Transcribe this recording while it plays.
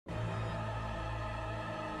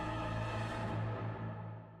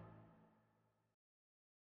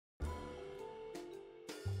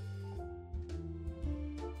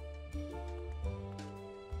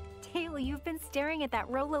Okay, well, you've been staring at that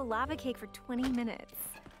Rolo lava cake for 20 minutes.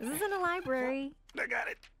 This isn't a library. I got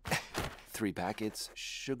it. 3 packets,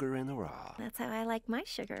 sugar in the raw. That's how I like my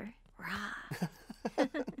sugar. Raw.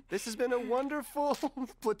 This has been a wonderful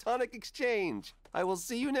platonic exchange. I will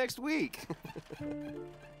see you next week. Come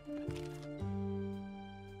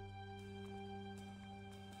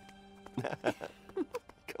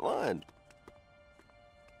on.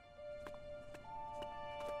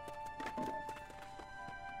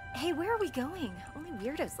 Hey, where are we going? Only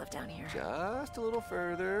weirdos live down here. Just a little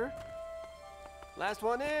further. Last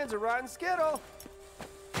one in's a rotten skittle.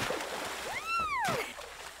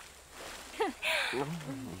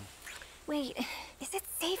 Wait, is it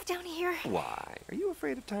safe down here? Why? Are you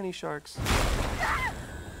afraid of tiny sharks? Ah!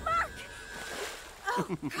 Mark!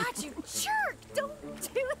 Oh, God, you jerk! Don't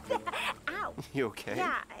do that! Ow! You okay?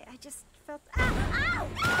 Yeah, I just felt... Ow!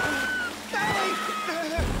 Allie!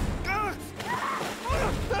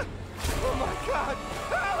 Oh my God!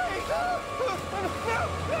 Allie!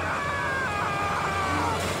 No!